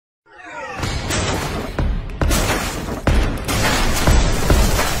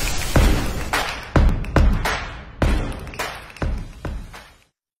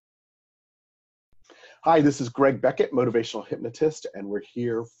Hi, this is Greg Beckett, motivational hypnotist, and we're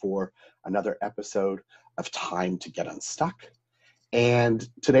here for another episode of Time to Get Unstuck. And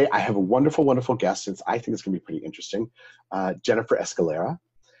today I have a wonderful, wonderful guest, and I think it's going to be pretty interesting, Jennifer Escalera.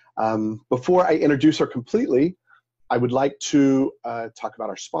 Before I introduce her completely, I would like to talk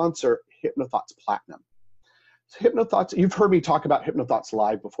about our sponsor, HypnoThoughts Platinum. So HypnoThoughts, you've heard me talk about HypnoThoughts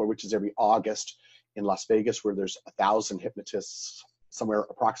Live before, which is every August in Las Vegas, where there's 1,000 hypnotists, somewhere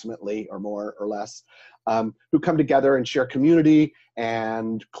approximately or more or less, who come together and share community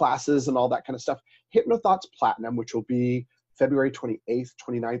and classes and all that kind of stuff. HypnoThoughts Platinum, which will be February 28th,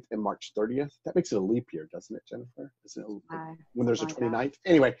 29th, and March 30th. That makes it a leap year, doesn't it, Jennifer? Isn't it, when there's a 29th?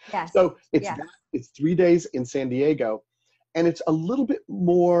 Anyway, yes. So it's 3 days in San Diego, and it's a little bit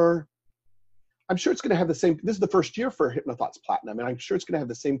more, I'm sure it's going to have the same, this is the first year for HypnoThoughts Platinum, and I'm sure it's going to have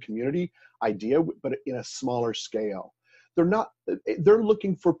the same community idea, but in a smaller scale. They're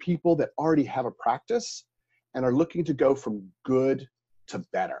looking for people that already have a practice and are looking to go from good to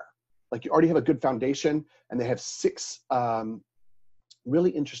better. Like you already have a good foundation, and they have 6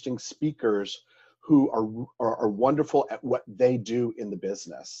 really interesting speakers who are wonderful at what they do in the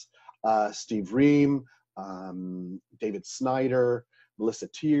business. Steve Ream, David Snyder, Melissa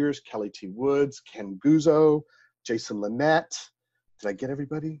Tears, Kelly T. Woods, Ken Guzzo, Jason Lynette. Did I get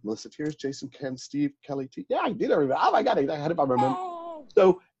everybody? Melissa Tears, Jason, Ken, Steve, Kelly T. Yeah, I did everybody. Oh my God, I had it by my memory.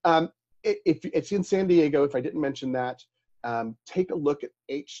 So if it's in San Diego, if I didn't mention that, take a look at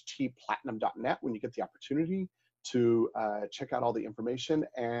htplatinum.net when you get the opportunity to check out all the information.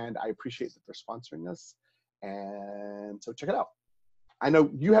 And I appreciate that they're sponsoring us. And so check it out. I know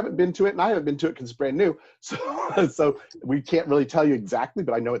you haven't been to it, and I haven't been to it because it's brand new. So we can't really tell you exactly,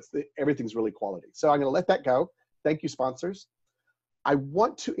 but I know everything's really quality. So I'm going to let that go. Thank you, sponsors. I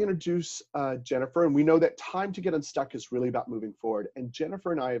want to introduce Jennifer, and we know that Time to Get Unstuck is really about moving forward. And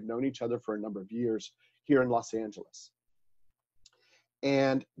Jennifer and I have known each other for a number of years here in Los Angeles.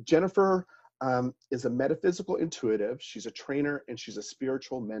 And Jennifer is a metaphysical intuitive. She's a trainer, and she's a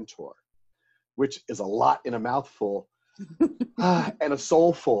spiritual mentor, which is a lot in a mouthful. And a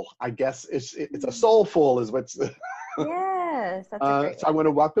soulful, I guess. It's a soulful is what's... Yes, that's a great So I want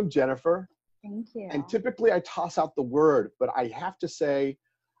to welcome Jennifer. Thank you. And typically I toss out the word, but I have to say,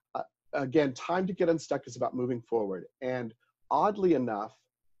 again, Time to Get Unstuck is about moving forward. And oddly enough,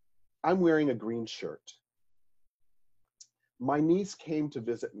 I'm wearing a green shirt. My niece came to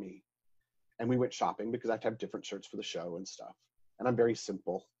visit me, and we went shopping because I have to have different shirts for the show and stuff. And I'm very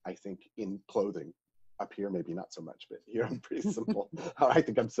simple, I think, in clothing. Up here, maybe not so much, but here I'm pretty simple. I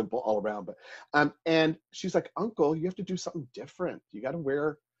think I'm simple all around. But and she's like, Uncle, you have to do something different. You got to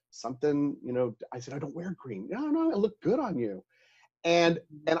wear something, you know. I said, I don't wear green. No, it look good on you. And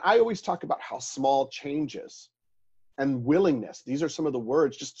I always talk about how small changes and willingness, these are some of the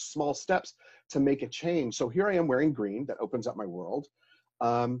words, just small steps to make a change. So here I am wearing green, that opens up my world.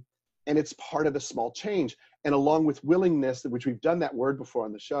 And it's part of the small change. And along with willingness, which we've done that word before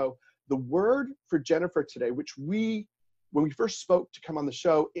on the show, the word for Jennifer today, which when we first spoke to come on the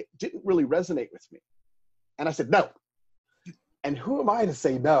show, it didn't really resonate with me. And I said, no. And who am I to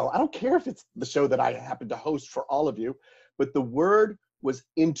say no? I don't care if it's the show that I happen to host for all of you, but the word was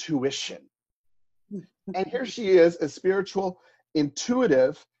intuition. And here she is, a spiritual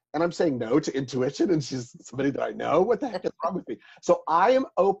intuitive, and I'm saying no to intuition, and she's somebody that I know. What the heck is wrong with me? So I am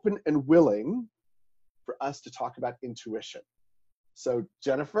open and willing for us to talk about intuition. So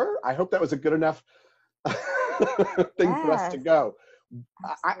Jennifer, I hope that was a good enough thing for us to go.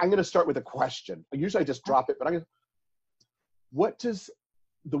 I'm going to start with a question. Usually I just drop it, but what does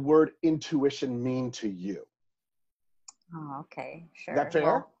the word intuition mean to you? Oh, okay, sure. Is that fair?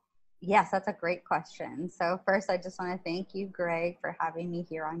 Well, yes, that's a great question. So first, I just want to thank you, Greg, for having me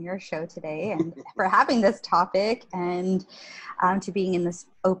here on your show today and for having this topic and to being in this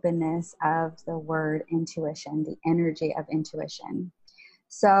openness of the word intuition, the energy of intuition.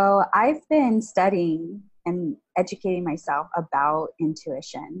 So I've been studying and educating myself about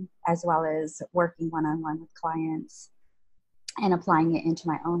intuition, as well as working one-on-one with clients and applying it into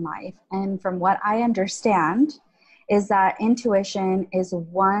my own life. And from what I understand is that intuition is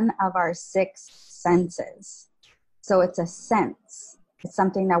one of our 6 senses. So it's a sense. It's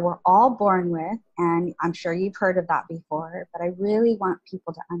something that we're all born with, and I'm sure you've heard of that before, but I really want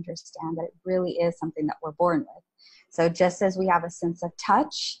people to understand that it really is something that we're born with. So just as we have a sense of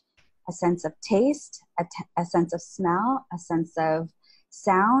touch, a sense of taste, a sense of smell, a sense of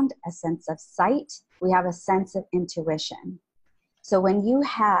sound, a sense of sight, we have a sense of intuition. So when you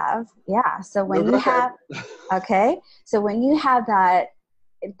have, so when you have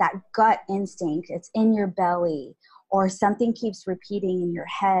that gut instinct, it's in your belly, or something keeps repeating in your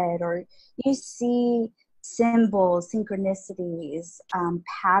head, or you see symbols, synchronicities,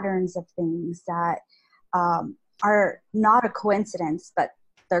 patterns of things that are not a coincidence, but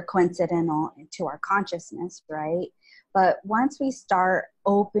they're coincidental to our consciousness, right? But once we start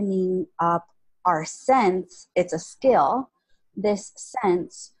opening up our sense, it's a skill, this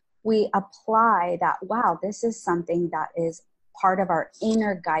sense, we apply that, wow, this is something that is part of our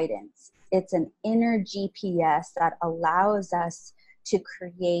inner guidance. It's an inner GPS that allows us to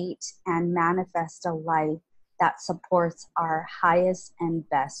create and manifest a life that supports our highest and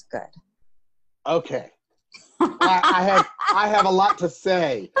best good. Okay. I have a lot to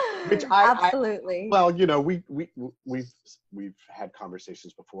say, which Absolutely. Well, you know, we've had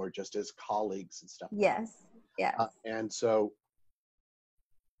conversations before, just as colleagues and stuff. Yes. And so,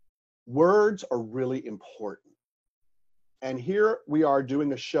 words are really important. And here we are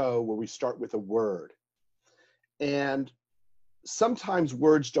doing a show where we start with a word, and sometimes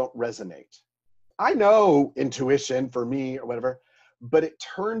words don't resonate. I know intuition for me or whatever, but it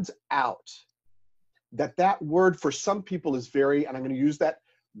turns out that word for some people is very, and I'm going to use that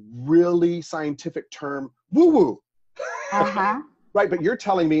really scientific term, woo-woo. Right, but you're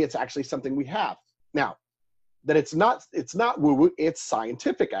telling me it's actually something we have. Now, that it's not woo-woo, it's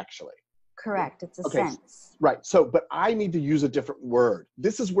scientific actually. Correct, it's a sense. Right, so, but I need to use a different word.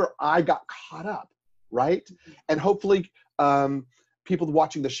 This is where I got caught up, right? And hopefully people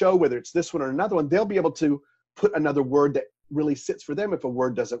watching the show, whether it's this one or another one, they'll be able to put another word that really sits for them if a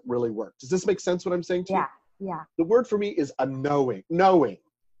word doesn't really work. Does this make sense what I'm saying to you? Yeah. The word for me is a knowing. Mm-hmm.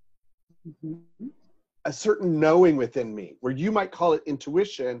 A certain knowing within me, where you might call it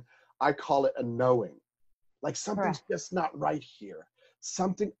intuition, I call it a knowing. Like something's just not right here.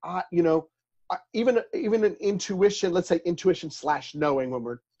 Something, even an intuition, let's say intuition / knowing,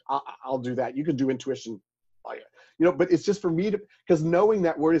 when I'll do that. You can do intuition, but it's just for me because knowing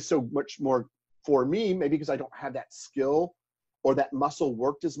that word is so much more for me, maybe because I don't have that skill or that muscle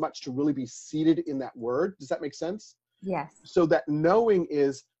worked as much to really be seated in that word. Does that make sense? Yes. So that knowing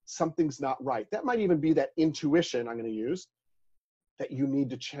is something's not right. That might even be that intuition I'm going to use that you need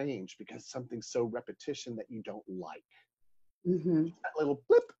to change because something's so repetition that you don't like. Mm-hmm. That little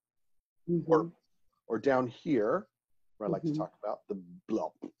blip. Mm-hmm. Or down here, where I like to talk about the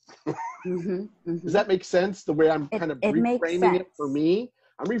blop. Mm-hmm. Does that make sense? The way I'm kind of reframing it for me?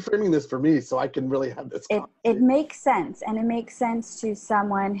 I'm reframing this for me so I can really have this conversation. It makes sense, and it makes sense to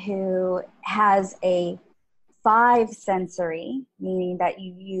someone who has a 5 sensory, meaning that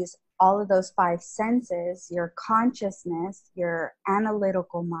you use all of those 5 senses, your consciousness, your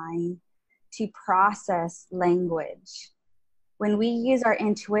analytical mind, to process language. When we use our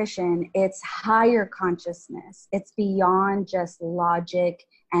intuition, it's higher consciousness. It's beyond just logic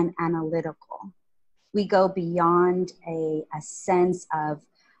and analytical. We go beyond a sense of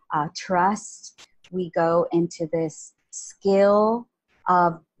trust. We go into this skill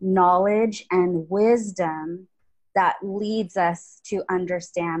of knowledge and wisdom that leads us to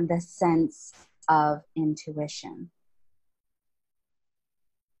understand the sense of intuition.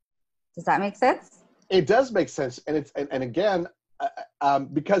 Does that make sense? It does make sense, and again,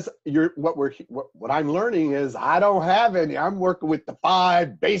 because what I'm learning is I don't have any. I'm working with the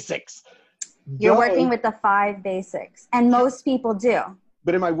 5 basics. You're working with the 5 basics, and most people do.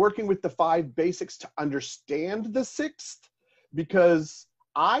 But am I working with the 5 basics to understand the 6th? Because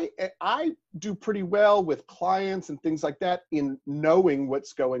I do pretty well with clients and things like that in knowing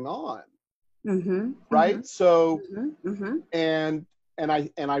what's going on, right? Mm-hmm. So,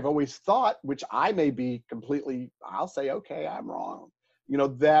 and I've always thought, which I may be completely, I'll say, okay, I'm wrong,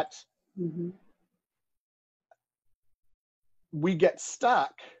 that we get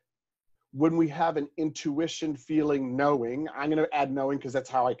stuck when we have an intuition, feeling, knowing. I'm going to add knowing because that's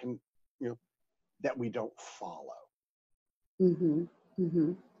how I can, that we don't follow.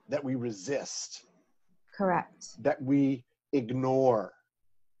 That we resist. Correct. That we ignore.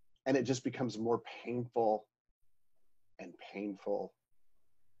 And it just becomes more painful and painful.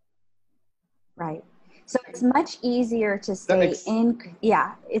 Right. So it's much easier to stay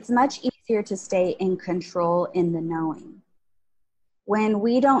it's much easier to stay in control in the knowing. When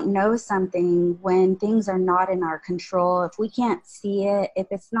we don't know something, when things are not in our control, if we can't see it, if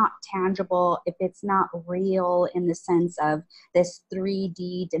it's not tangible, if it's not real in the sense of this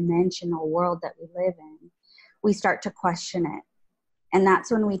 3D dimensional world that we live in, we start to question it. And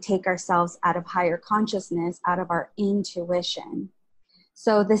that's when we take ourselves out of higher consciousness, out of our intuition.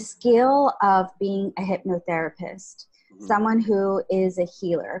 So the skill of being a hypnotherapist, someone who is a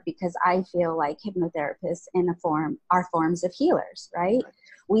healer, because I feel like hypnotherapists are forms of healers, right?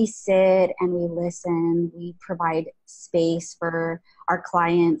 We sit and we listen, we provide space for our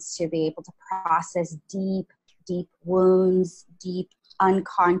clients to be able to process deep wounds, deep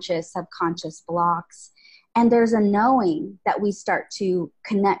unconscious, subconscious blocks. And there's a knowing that we start to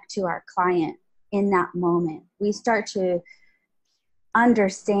connect to our client in that moment. We start to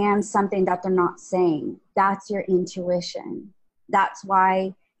understand something that they're not saying. That's your intuition. That's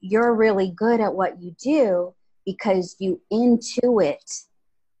why you're really good at what you do, because you intuit,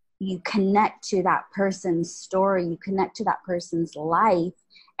 you connect to that person's story, you connect to that person's life,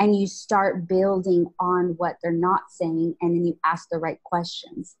 and you start building on what they're not saying, and then you ask the right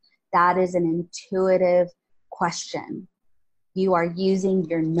questions. That is an intuitive question. You are using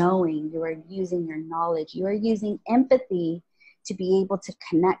your knowing, you are using your knowledge, you are using empathy to be able to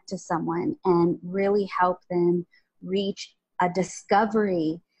connect to someone and really help them reach a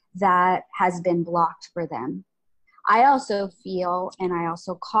discovery that has been blocked for them. I also feel, and I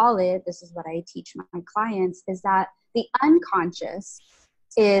also call it, this is what I teach my clients, is that the unconscious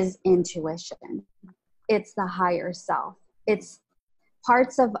is intuition. It's the higher self. It's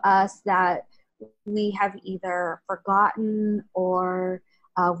parts of us that we have either forgotten or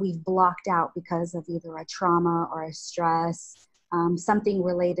we've blocked out because of either a trauma or a stress, something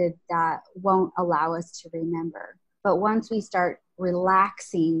related that won't allow us to remember. But once we start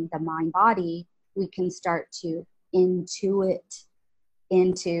relaxing the mind body, we can start to intuit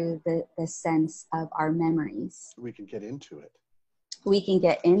into the sense of our memories. We can get into it. We can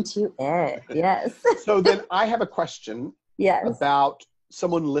get into it, yes. So then I have a question about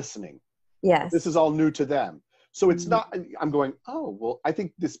someone listening. Yes. This is all new to them. So it's not, I'm going, oh, well, I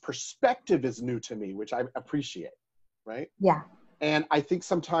think this perspective is new to me, which I appreciate, right? Yeah. And I think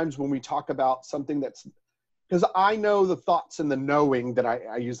sometimes when we talk about something that's, because I know the thoughts and the knowing that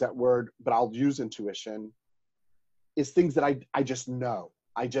I use that word, but I'll use intuition, is things that I just know.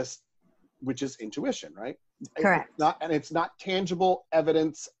 Which is intuition, right? Correct. It's not tangible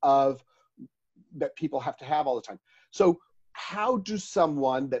evidence of that people have to have all the time. So how do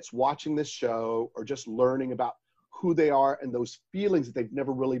someone that's watching this show or just learning about who they are and those feelings that they've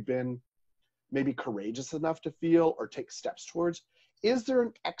never really been maybe courageous enough to feel or take steps towards, is there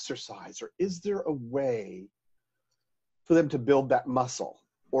an exercise or is there a way for them to build that muscle,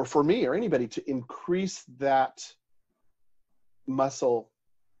 or for me or anybody to increase that muscle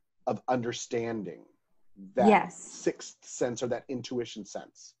of understanding, that sixth sense or that intuition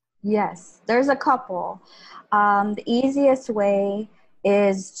sense? Yes, there's a couple. The easiest way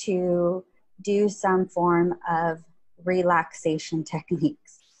is to do some form of relaxation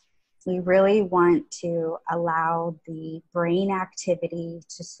techniques. We really want to allow the brain activity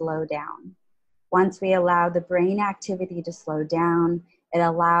to slow down. Once we allow the brain activity to slow down, it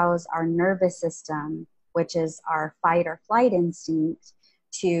allows our nervous system, which is our fight or flight instinct,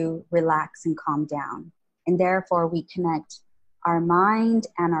 to relax and calm down. And therefore, we connect our mind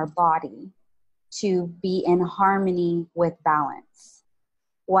and our body to be in harmony with balance.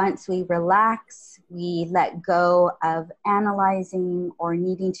 Once we relax, we let go of analyzing or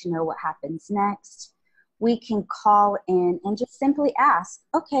needing to know what happens next. We can call in and just simply ask,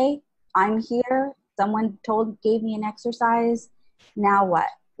 okay, I'm here. Someone gave me an exercise. Now what?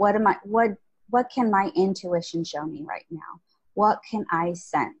 What can my intuition show me right now? What can I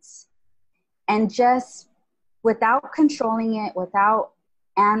sense? And just without controlling it, without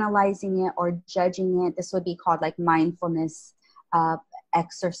analyzing it or judging it, this would be called like mindfulness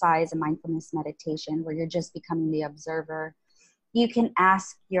exercise and mindfulness meditation, where you're just becoming the observer. You can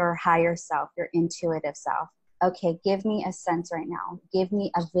ask your higher self, your intuitive self, okay, give me a sense right now. Give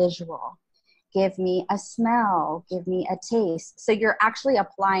me a visual. Give me a smell. Give me a taste. So you're actually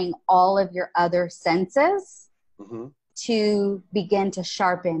applying all of your other senses to begin to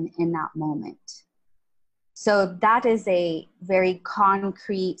sharpen in that moment. So that is a very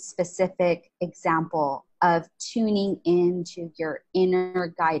concrete, specific example of tuning into your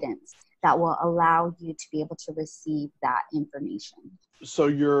inner guidance that will allow you to be able to receive that information. So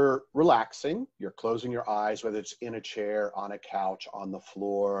you're relaxing, you're closing your eyes, whether it's in a chair, on a couch, on the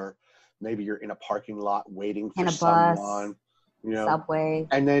floor, maybe you're in a parking lot waiting for someone, subway.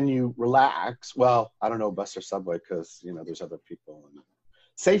 And then you relax. Well, I don't know, bus or subway, because, there's other people. And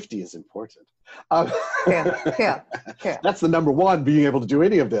safety is important. Yeah. That's the number one, being able to do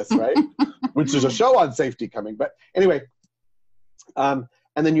any of this, right? Which is a show on safety coming. But anyway, and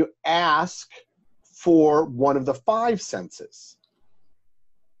then you ask for one of the five senses.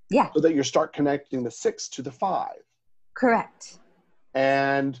 Yeah. So that you start connecting the 6 to the 5. Correct.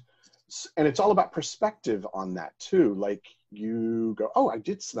 And And it's all about perspective on that too. Like you go, oh, I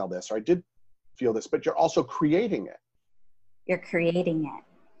did smell this, or I did feel this, but you're also creating it. You're creating it.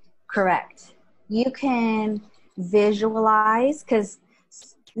 Correct. You can visualize, because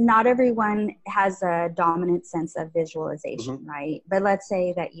not everyone has a dominant sense of visualization, right? But let's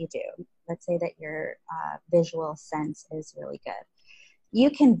say that you do. Let's say that your visual sense is really good. You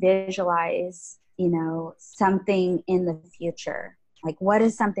can visualize, something in the future. Like, what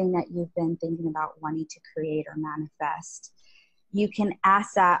is something that you've been thinking about wanting to create or manifest? You can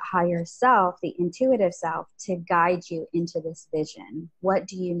ask that higher self, the intuitive self, to guide you into this vision. What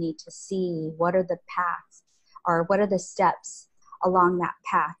do you need to see? What are the paths, or what are the steps along that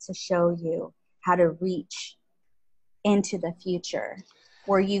path to show you how to reach into the future,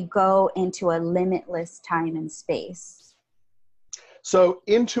 where you go into a limitless time and space? So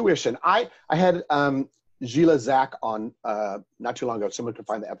intuition, I had Gila Zach on not too long ago. Someone can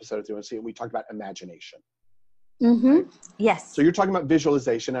find the episode if you want to see it. We talked about imagination. Mm-hmm. Yes. So you're talking about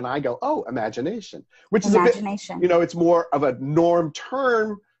visualization, and I go, oh, imagination, which is imagination. A bit, it's more of a norm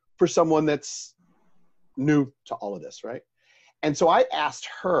term for someone that's new to all of this, right? And so I asked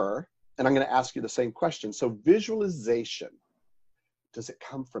her, and I'm going to ask you the same question. So visualization, does it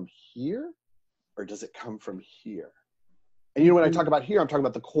come from here, or does it come from here? And when I talk about here, I'm talking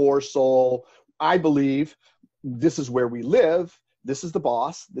about the core soul. I believe this is where we live. This is the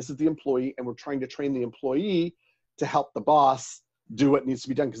boss. This is the employee. And we're trying to train the employee to help the boss do what needs to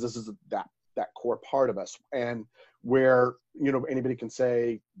be done, because this is that core part of us. And where, anybody can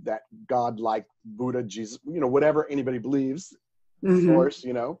say that God, like Buddha, Jesus, whatever anybody believes, of course,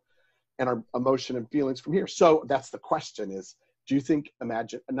 and our emotion and feelings from here. So that's the question is, do you think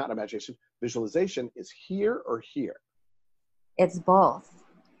visualization is here or here? It's both.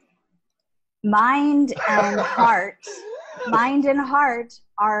 Mind and heart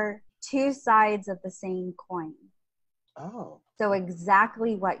are two sides of the same coin. Oh. So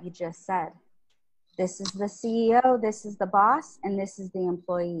exactly what you just said. This is the CEO, this is the boss, and this is the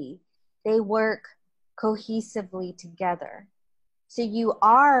employee. They work cohesively together. So you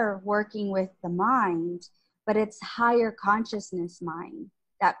are working with the mind, but it's higher consciousness mind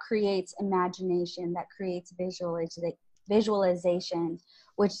that creates imagination, that creates visualization,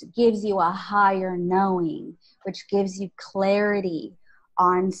 which gives you a higher knowing, which gives you clarity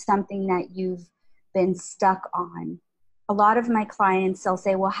on something that you've been stuck on. A lot of my clients, they'll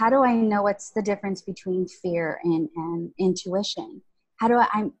say, well, how do I know what's the difference between fear and intuition? How do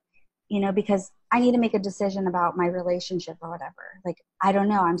because I need to make a decision about my relationship or whatever. Like, I don't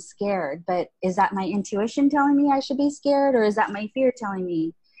know, I'm scared, but is that my intuition telling me I should be scared, or is that my fear telling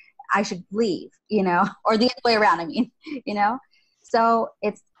me I should leave, or the other way around, So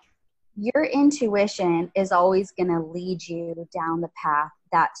it's your intuition is always going to lead you down the path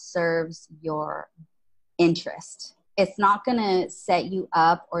that serves your interest. It's not going to set you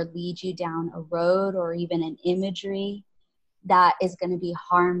up or lead you down a road or even an imagery that is going to be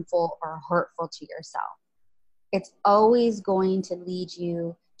harmful or hurtful to yourself. It's always going to lead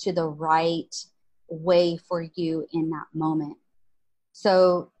you to the right way for you in that moment.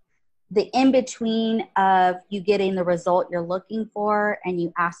 So the in-between of you getting the result you're looking for and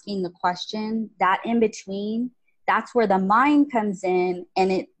you asking the question, that in-between, that's where the mind comes in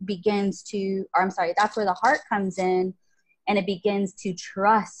and it begins to, that's where the heart comes in and it begins to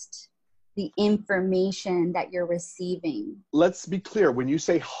trust the information that you're receiving. Let's be clear. When you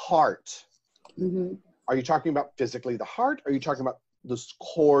say heart, are you talking about physically the heart? Are you talking about this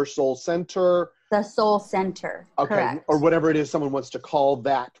core soul center? The soul center. Okay. Correct. Or whatever it is someone wants to call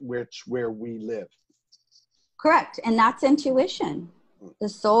that, where we live. Correct. And that's intuition. The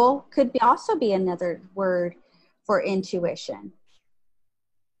soul could also be another word for intuition.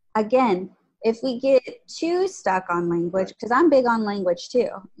 Again, if we get too stuck on language, because I'm big on language too,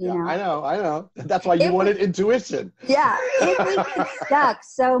 you know. I know. That's why you wanted intuition. Yeah. If we get stuck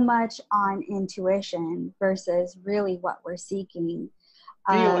so much on intuition versus really what we're seeking.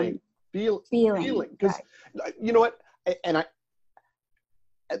 Feeling. Because you know what? And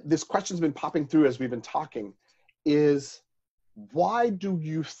this question's been popping through as we've been talking, is why do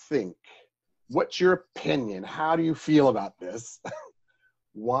you think, what's your opinion? How do you feel about this?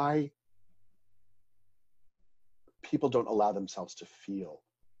 Why people don't allow themselves to feel?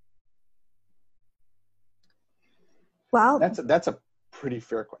 Well, that's a pretty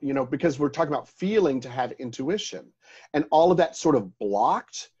fair question, because we're talking about feeling to have intuition, and all of that sort of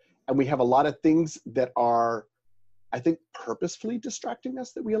blocked, and we have a lot of things that are, I think, purposefully distracting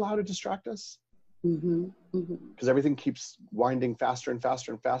us, that we allow to distract us, because everything keeps winding faster and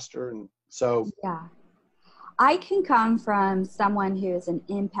faster and faster, and so yeah, I can come from someone who is an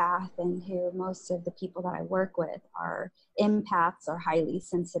empath, and who most of the people that I work with are empaths or highly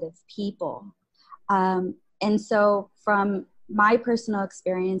sensitive people. And so from my personal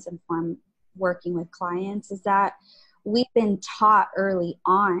experience and from working with clients is that we've been taught early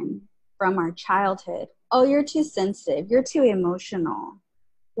on from our childhood, oh, you're too sensitive, you're too emotional.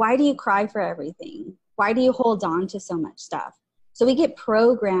 Why do you cry for everything? Why do you hold on to so much stuff? So we get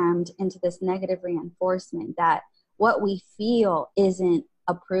programmed into this negative reinforcement that what we feel isn't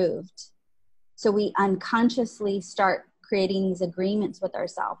approved. So we unconsciously start creating these agreements with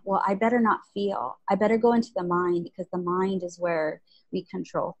ourselves. Well, I better not feel. I better go into the mind, because the mind is where we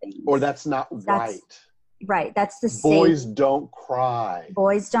control things. Or that's not right. Right. That's the boys don't cry.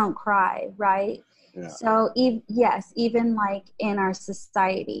 Boys don't cry, right? Yeah. So yes, even like in our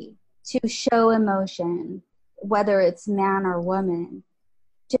society, to show emotion, whether it's man or woman,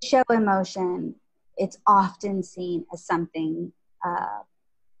 to show emotion, it's often seen as something,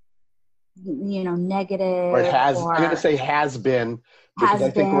 negative. Or it has, I'm going to say has been, because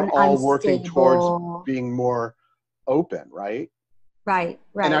I think we're all working towards being more open, right? Right.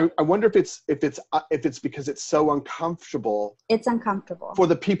 And I wonder if it's because it's so uncomfortable. It's uncomfortable for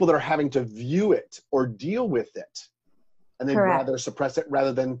the people that are having to view it or deal with it, and they'd rather suppress it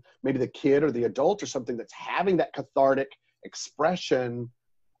rather than maybe the kid or the adult or something that's having that cathartic expression,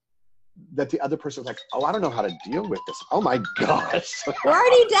 that the other person's like, oh, I don't know how to deal with this. Oh my gosh. We're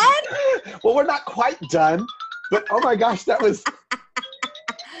already done? Well, we're not quite done, but oh my gosh, that was.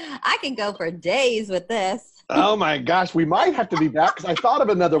 I can go for days with this. Oh my gosh, we might have to be back, because I thought of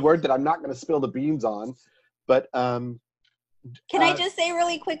another word that I'm not going to spill the beans on, but can I just say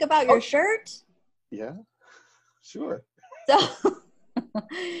really quick about your shirt? Yeah, sure. So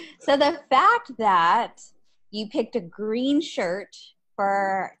the fact that you picked a green shirt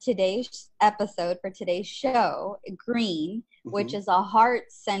for today's episode, for today's show, green, which is a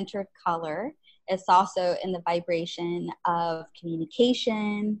heart-centered color. It's also in the vibration of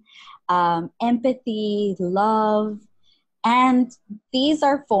communication, empathy, love, and these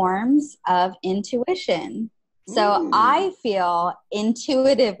are forms of intuition. So I feel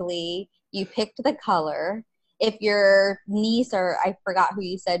intuitively you picked the color. If your niece, or I forgot who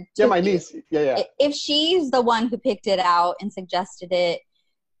you said. Yeah, my niece. Yeah. If she's the one who picked it out and suggested it,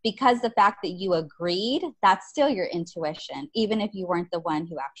 because the fact that you agreed, that's still your intuition, even if you weren't the one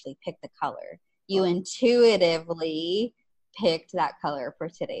who actually picked the color. You intuitively picked that color for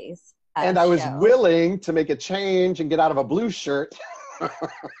today's and I was willing to make a change and get out of a blue shirt.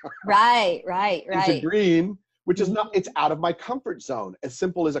 Right. Into green, which is not, it's out of my comfort zone. As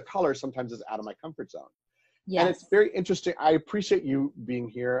simple as a color sometimes is out of my comfort zone. Yes. And it's very interesting. I appreciate you being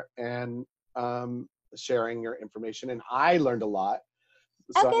here and sharing your information. And I learned a lot.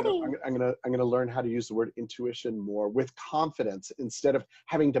 So I'm gonna learn how to use the word intuition more with confidence, instead of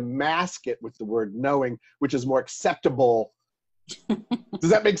having to mask it with the word knowing, which is more acceptable. Does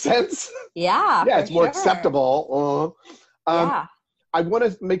that make sense? Yeah. Yeah, it's more acceptable. Yeah. I want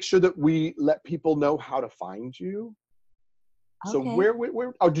to make sure that we let people know how to find you. Okay. So where?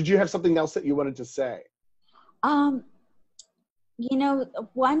 Oh, did you have something else that you wanted to say?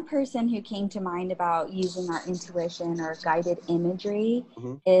 One person who came to mind about using our intuition or guided imagery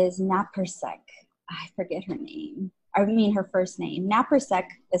is Napersek. I forget her name. I mean, her first name. Napersek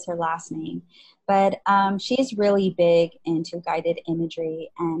is her last name. But she's really big into guided imagery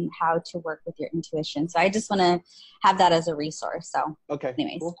and how to work with your intuition. So I just want to have that as a resource. So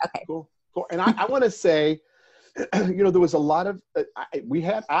anyways, cool. Okay. Cool. And I want to say, there was a lot of,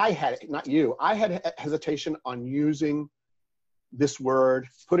 I had hesitation on using this word,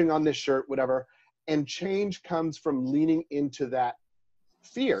 putting on this shirt, whatever, and change comes from leaning into that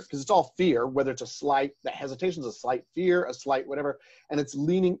fear, because it's all fear, whether it's that hesitation is a slight fear, a slight whatever, and it's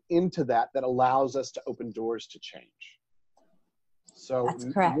leaning into that allows us to open doors to change. So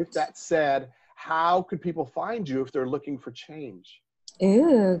with that said, how could people find you if they're looking for change?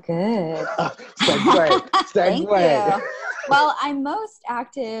 Ooh, good. Segue. Thank you. Well, I'm most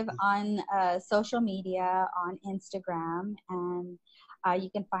active on social media, on Instagram, and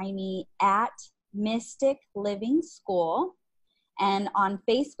you can find me at Mystic Living School. And on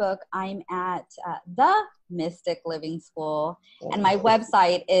Facebook, I'm at The Mystic Living School. And my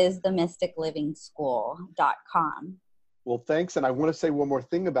website is themysticlivingschool.com. Well, thanks. And I want to say one more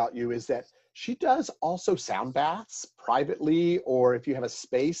thing about you is that she does also sound baths privately, or if you have a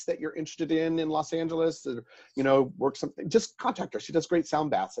space that you're interested in Los Angeles, or, work something, just contact her. She does great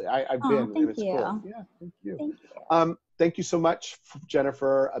sound baths. I've been, and it's cool. Yeah, thank you. Thank you. Thank you so much,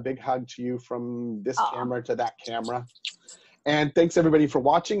 Jennifer. A big hug to you from this camera to that camera. And thanks everybody for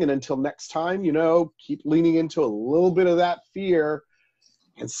watching. And until next time, keep leaning into a little bit of that fear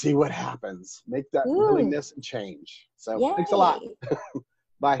and see what happens. Make that willingness and change. So thanks a lot. Yay.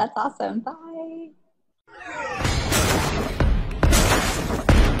 Bye. That's awesome. Bye.